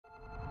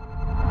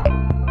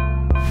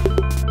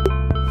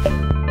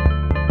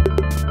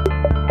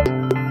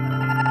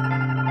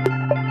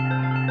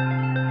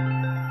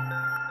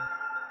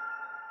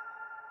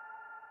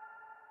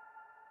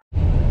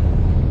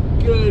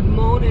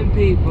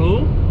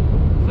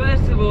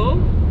First of all,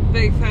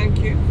 big thank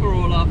you for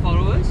all our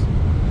followers.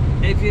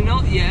 If you're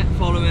not yet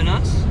following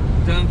us,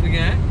 don't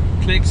forget,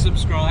 click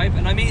subscribe,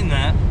 and I mean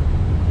that.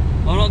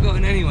 I'm not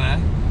going anywhere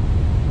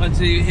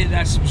until you hit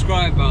that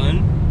subscribe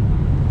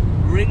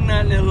button. Ring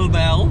that little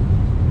bell,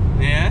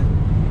 yeah?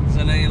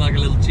 So I know you like a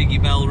little cheeky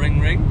bell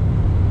ring.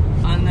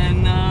 And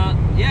then,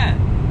 yeah,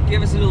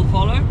 give us a little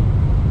follow.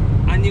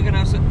 And you can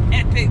have some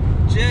epic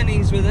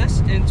journeys with us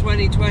in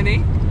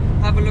 2020.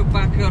 Have a look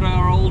back at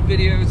our old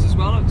videos as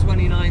well of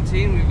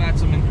 2019. We've had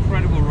some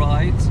incredible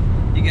rides.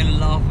 You get a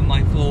laugh at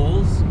my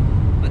falls.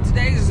 But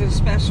today is a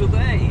special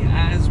day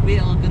as we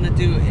are going to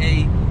do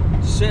a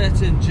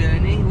certain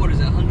journey. What is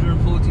it,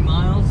 140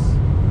 miles?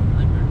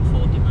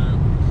 140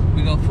 miles.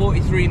 We got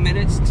 43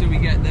 minutes till we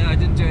get there. I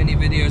didn't do any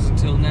videos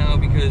until now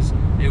because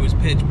it was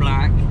pitch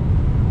black.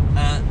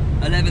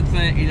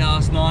 11:30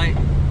 last night,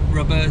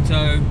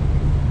 Roberto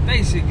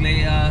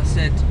basically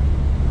said,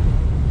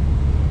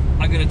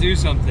 I'm going to do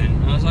something.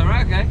 And I was like,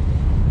 right, okay.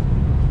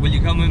 Will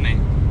you come with me?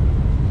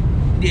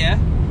 Yeah,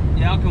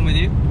 I'll come with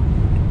you.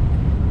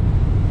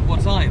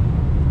 What time?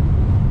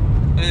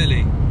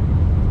 Early.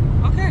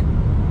 Okay.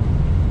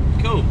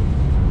 Cool.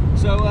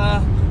 So,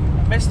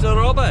 Mr.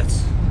 Robert,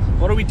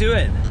 what are we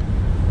doing?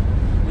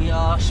 We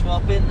are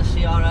swapping the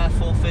CRF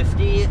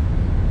 450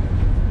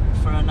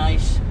 for a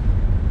nice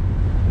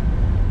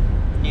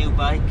new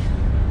bike.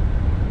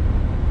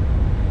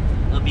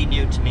 It'll be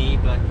new to me,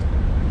 but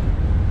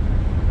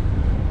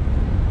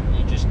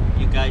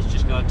you guys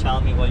just gotta tell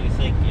me what you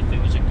think, if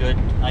it was a good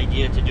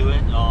idea to do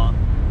it or not.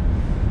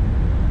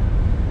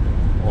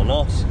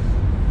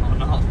 Or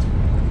not.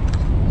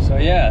 So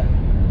yeah,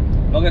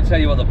 I'm not going to tell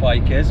you what the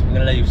bike is, I'm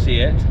going to let you see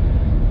it.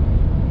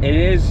 It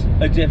is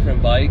a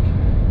different bike.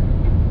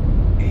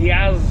 He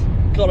has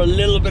got a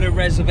little bit of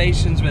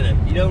reservations with it.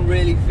 You don't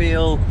really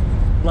feel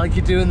like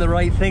you're doing the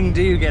right thing,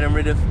 do you, getting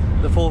rid of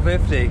the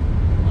 450?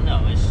 Well,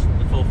 no,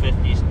 the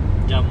 450's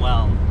done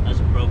well,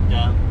 hasn't broke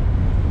down.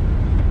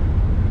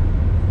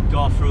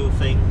 Got through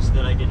things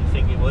that I didn't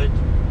think it would.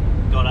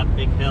 Got up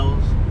big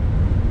hills.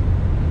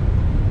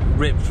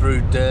 Ripped through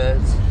dirt,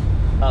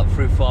 up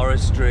through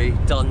forestry,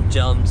 done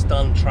jumps,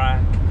 done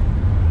track.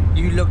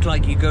 You look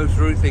like you go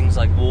through things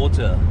like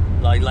water,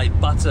 like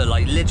butter,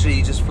 like literally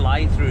you just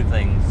fly through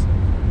things.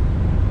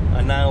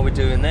 And now we're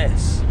doing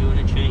this. We're doing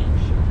a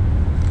change.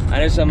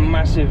 And it's a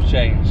massive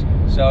change.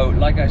 So,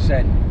 like I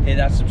said, hit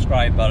that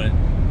subscribe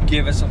button,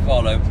 give us a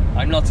follow.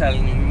 I'm not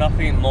telling you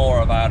nothing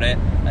more about it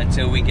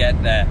until we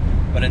get there.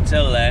 But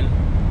until then,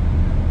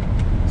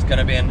 it's going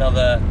to be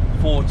another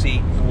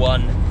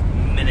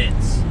 41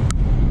 minutes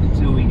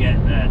until we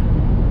get there.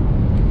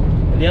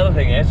 And the other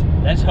thing is,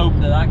 let's hope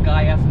that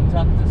guy hasn't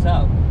tucked us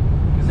out,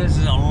 because this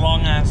is a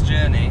long ass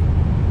journey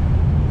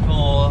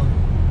for,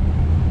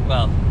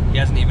 well, he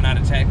hasn't even had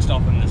a text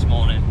off him this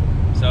morning,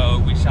 so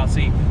we shall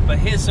see. But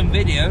here's some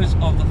videos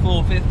of the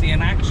 450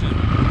 in action.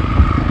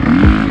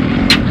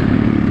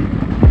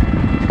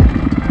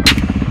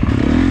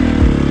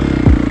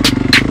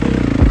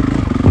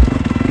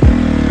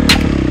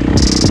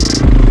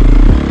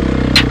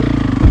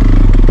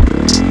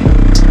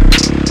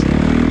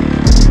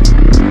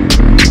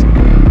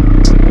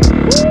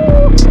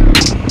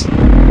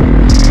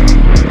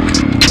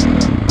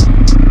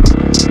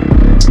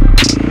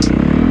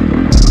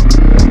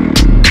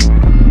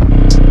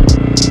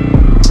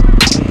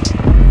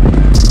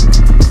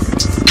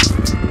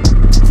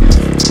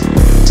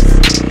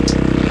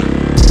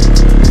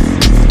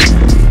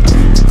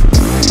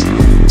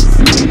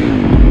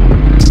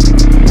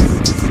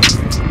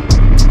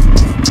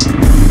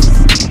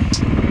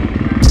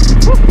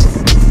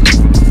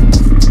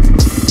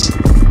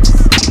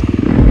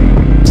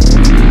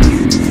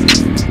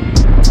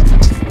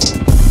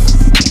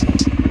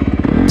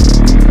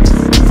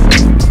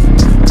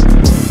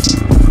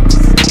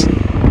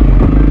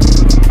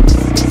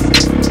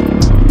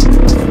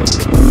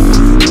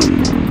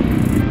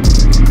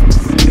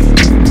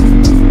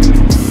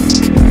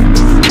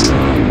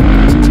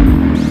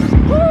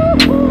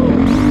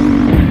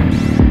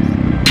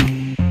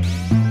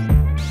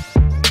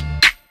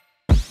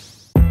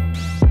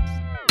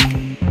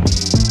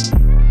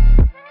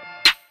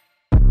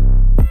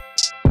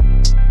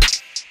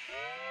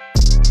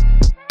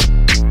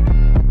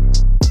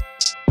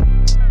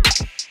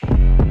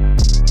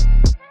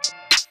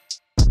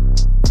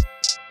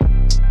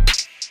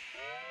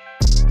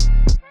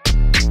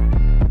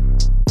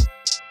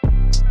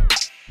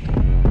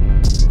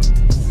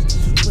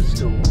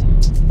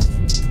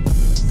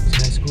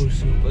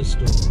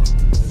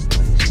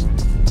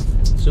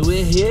 So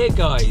we're here,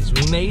 guys.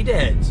 We made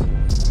it.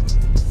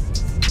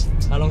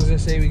 How long does it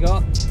say we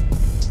got?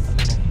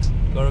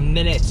 Got a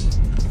minute.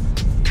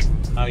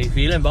 How are you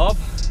feeling, Bob?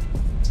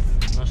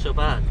 Not so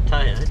bad.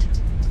 Tired.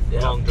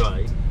 Yeah. Long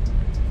drive.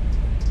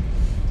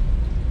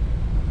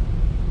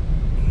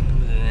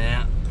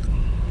 Yeah.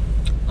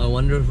 I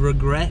wonder if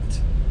regret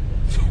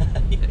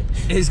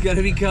is going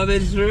to be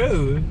coming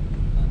through.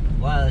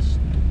 Well, it's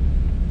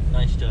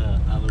nice to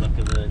have a look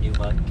at the new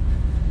bike.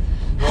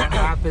 What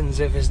happens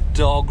if it's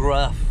dog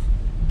rough?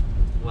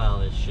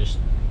 Well, it's just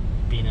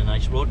been a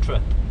nice road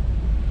trip.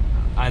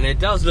 And it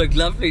does look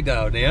lovely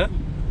down here.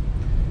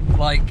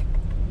 Like,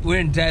 we're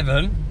in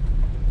Devon,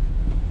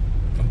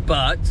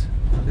 but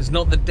it's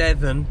not the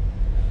Devon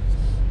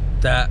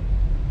that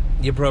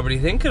you're probably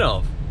thinking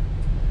of.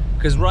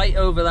 Because right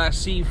over that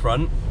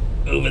seafront,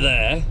 over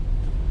there,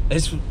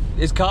 is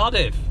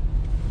Cardiff.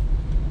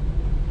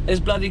 It's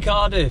bloody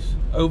Cardiff,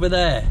 over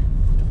there.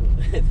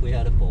 If we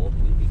had a boat,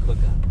 we'd be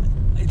quicker.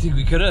 I think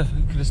we could have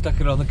stuck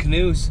it on the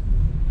canoes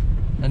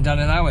and done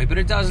it that way. But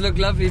it does look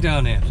lovely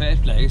down here, fair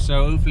play.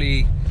 So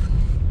hopefully,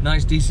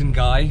 nice decent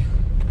guy,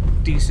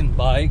 decent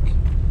bike.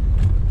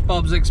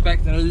 Bob's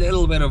expecting a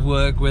little bit of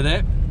work with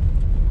it,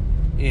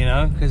 you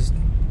know, because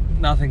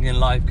nothing in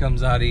life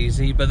comes out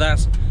easy. But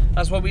that's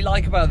what we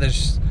like about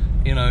this,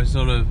 you know,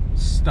 sort of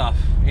stuff,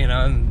 you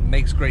know, and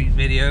makes great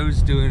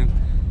videos doing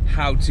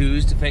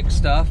how-tos to fix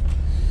stuff.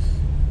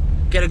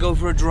 Gotta go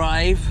for a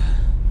drive.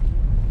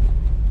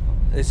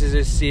 This is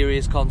a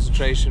serious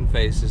concentration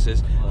face. This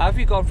is. How have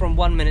you gone from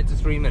 1 minute to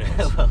 3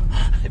 minutes? Well,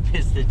 I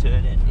missed the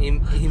turn-in.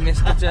 He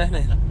missed the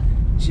turn-in.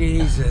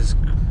 Jesus.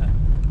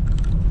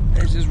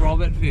 This is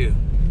Robert for you.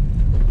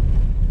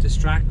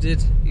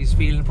 Distracted. He's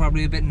feeling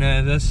probably a bit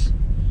nervous.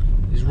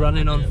 He's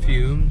running on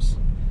fumes.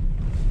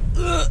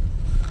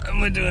 And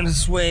we're doing a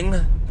swing.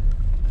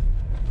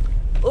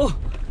 Oh,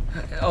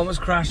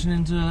 almost crashing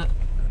into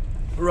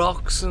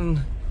rocks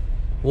and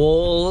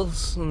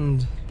walls,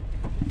 and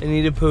I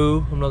need a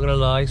poo. I'm not gonna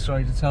lie,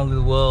 sorry to tell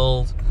the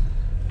world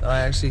that I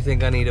actually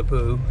think I need a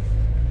poo.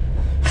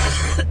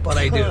 But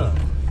I do.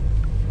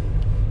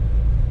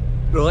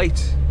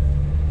 Right.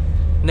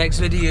 Next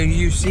video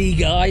you see,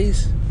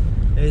 guys,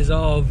 is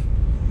of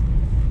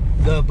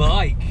the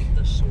bike.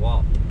 The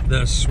swap.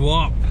 The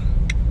swap.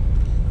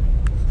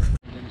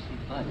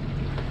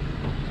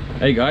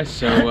 Hey guys,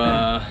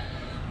 so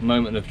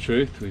moment of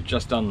truth. We've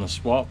just done the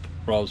swap.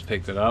 Rob's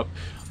picked it up.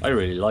 I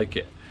really like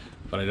it,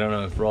 but I don't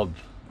know if Rob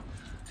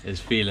is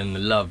feeling the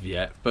love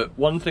yet. But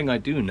one thing I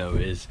do know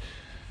is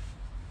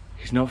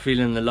he's not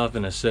feeling the love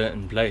in a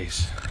certain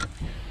place.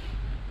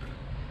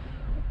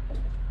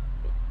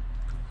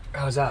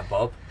 How's that,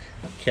 Bob?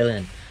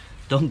 Killing.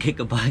 Don't kick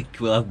a bike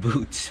without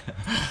boots.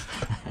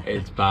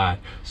 It's bad.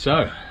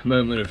 So,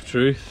 moment of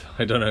truth.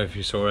 I don't know if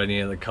you saw any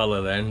of the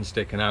colour then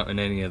sticking out in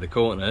any of the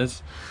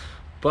corners,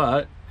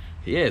 but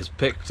he has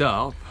picked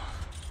up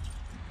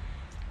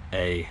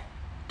a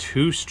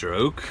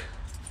two-stroke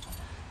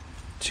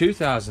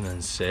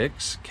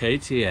 2006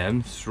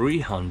 KTM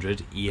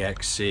 300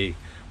 EXC.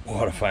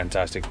 What a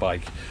fantastic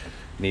bike.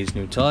 Needs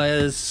new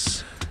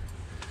tyres.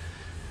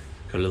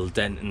 Got a little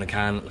dent in the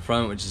can at the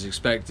front, which is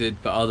expected,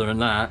 but other than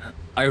that,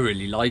 I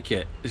really like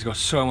it. It's got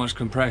so much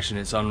compression,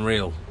 it's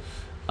unreal.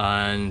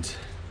 And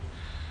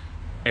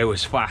it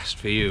was fast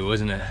for you,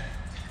 wasn't it?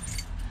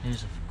 It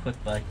was a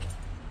quick bike.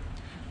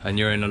 And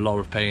you're in a lot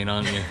of pain,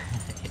 aren't you?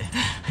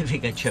 I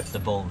think I chipped a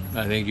bone.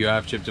 I think you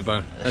have chipped a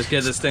bone. Let's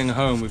get this thing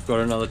home. We've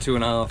got another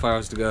 2.5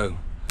 hours to go.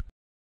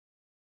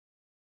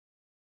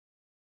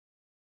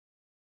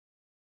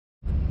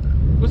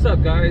 What's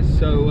up, guys?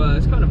 So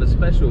it's kind of a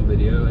special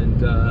video,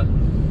 and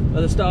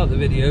at the start of the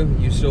video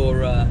you saw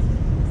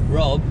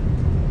Rob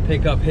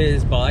pick up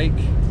his bike,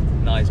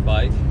 nice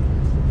bike,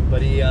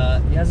 but he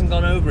hasn't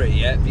gone over it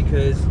yet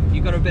because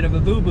you got a bit of a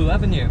boo-boo,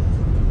 haven't you?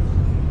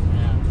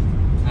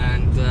 Yeah.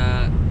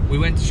 And we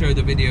went to show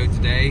the video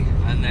today,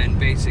 and then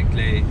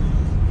basically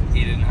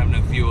he didn't have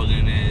no fuel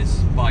in his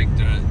bike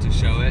to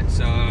show it.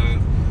 So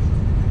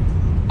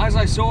as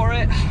I saw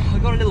it, I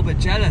got a little bit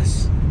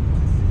jealous.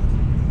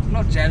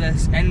 Not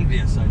jealous,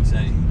 envious, I'd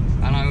say.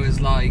 And I was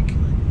like,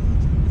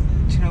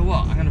 do you know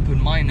what? I'm gonna put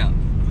mine up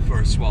for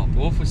a swap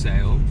or for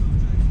sale.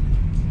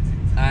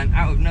 And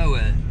out of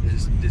nowhere,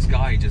 this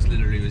guy just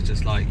literally was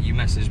just like, you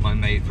messaged my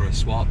mate for a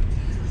swap.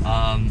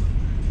 I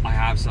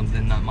have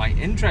something that might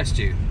interest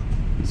you.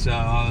 So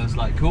I was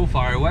like, cool,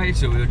 fire away.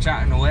 So we were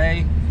chatting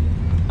away.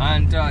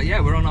 And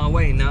yeah, we're on our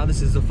way now.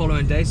 This is the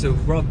following day. So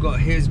Rob got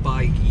his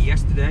bike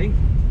yesterday.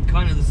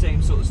 Kind of the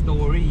same sort of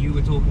story. You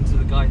were talking to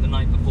the guy the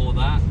night before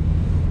that.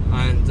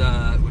 And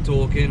we're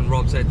talking,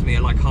 Rob said to me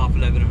at like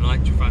 11:30 at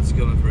night, do you fancy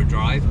coming for a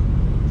drive?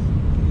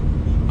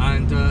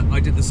 And I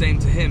did the same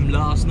to him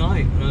last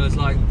night, and I was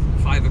like,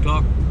 5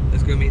 o'clock,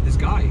 let's go meet this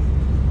guy.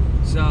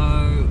 So,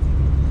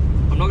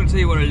 I'm not going to tell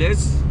you what it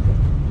is.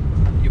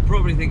 You're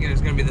probably thinking it's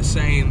going to be the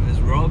same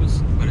as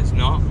Rob's, but it's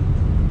not.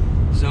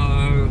 So,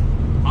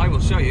 I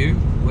will show you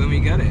when we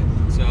get it.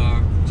 So,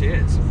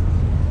 cheers.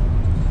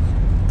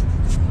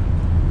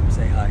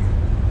 Say hi.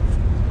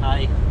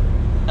 Hi.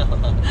 That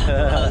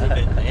was a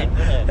bit late.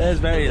 It was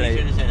very late. We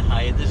should have said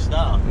hi at the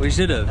start. We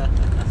should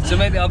have. So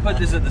maybe I'll put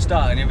this at the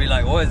start and you'll be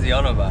like, what is he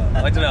on about?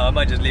 I don't know, I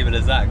might just leave it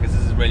as that because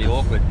this is really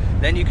awkward.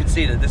 Then you can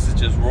see that this is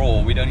just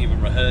raw. We don't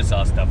even rehearse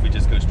our stuff. We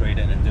just go straight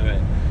in and do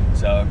it.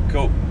 So,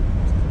 cool.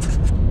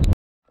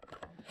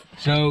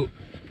 So,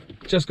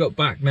 just got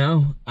back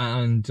now,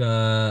 and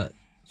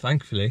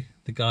thankfully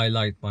the guy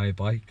liked my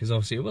bike because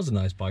obviously it was a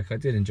nice bike. I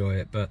did enjoy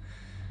it, but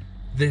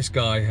this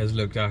guy has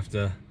looked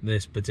after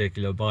this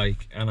particular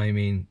bike, and I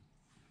mean,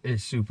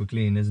 it's super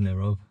clean, isn't it,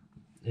 Rob?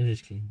 It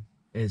is clean.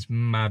 It's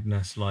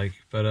madness, like.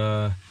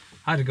 But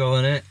had to go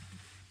on it.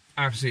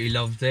 Absolutely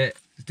loved it.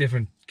 It's a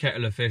different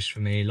kettle of fish for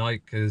me,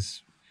 like,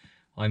 because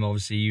I'm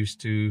obviously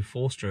used to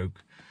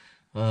 4-stroke,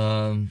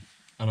 and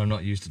I'm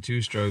not used to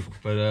 2-stroke.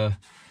 But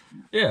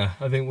yeah,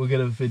 I think we'll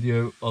get a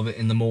video of it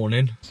in the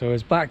morning. So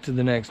it's back to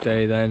the next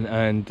day then,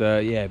 and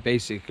yeah,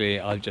 basically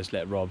I've just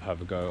let Rob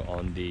have a go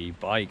on the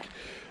bike,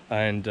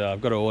 and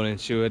I've got it all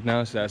insured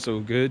now, so that's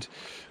all good.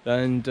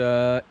 And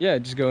yeah,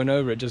 just going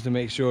over it just to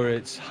make sure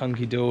it's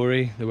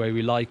hunky-dory the way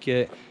we like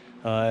it.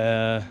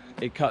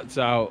 It cuts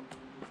out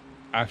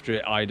after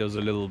it idles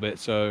a little bit,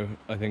 so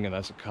I think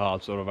that's a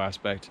carb sort of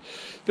aspect.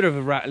 Bit of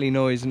a rattly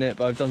noise in it,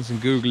 but I've done some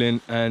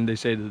googling and they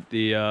say that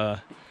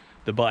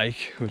the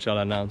bike, which I'll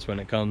announce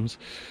when it comes,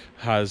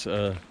 has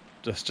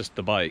just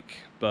the bike,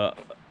 but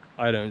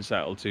I don't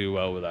settle too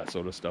well with that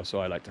sort of stuff, so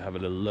I like to have a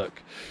little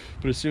look.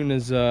 But as soon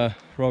as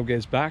Rob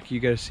gets back, you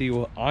get to see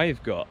what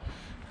I've got,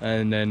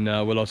 and then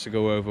we'll also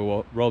go over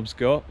what Rob's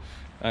got.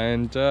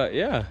 And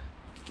yeah,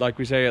 like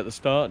we say at the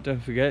start,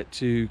 don't forget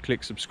to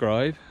click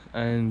subscribe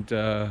and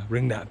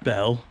ring that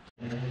bell.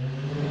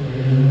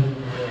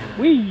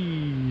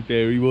 Whee!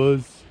 There he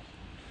was.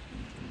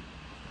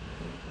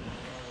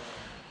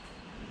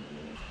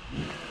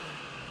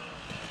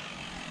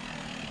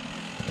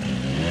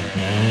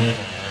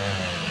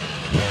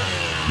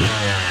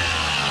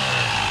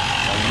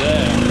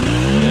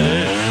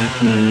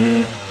 And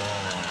there.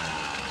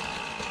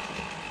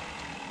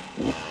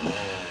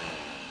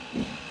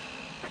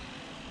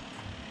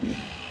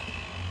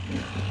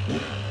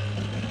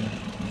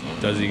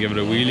 Does he give it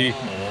a wheelie?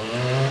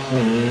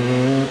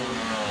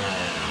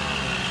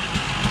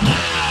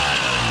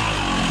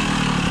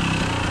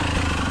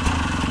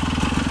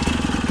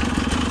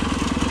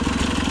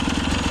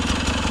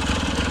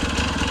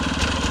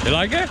 You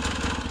like it?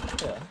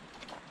 Yeah.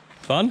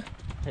 Fun?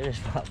 It is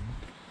fun.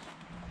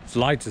 It's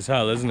light as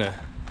hell, isn't it?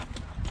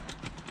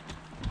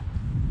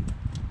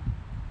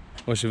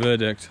 What's your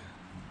verdict?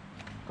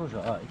 Goes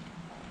alright.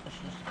 It's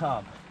just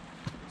carb.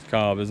 It's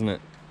carb, isn't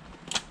it?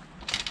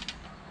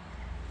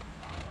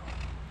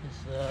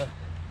 It's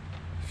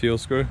Fuel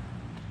screw?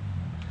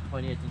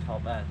 when you hit the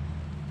top end,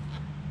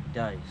 it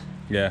dies.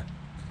 Yeah.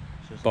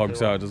 It's just Bogs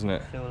fuel- out, doesn't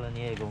it? Fuel in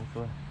the air going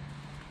through it.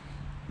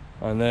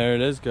 And there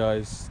it is,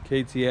 guys.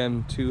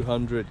 KTM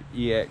 200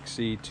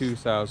 EXE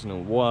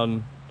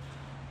 2001.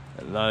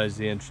 And that is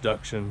the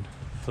introduction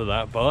for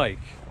that bike.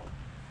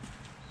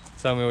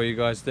 Tell me what you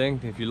guys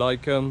think. If you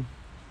like them.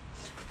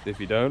 If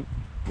you don't,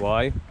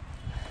 why?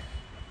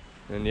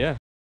 And yeah,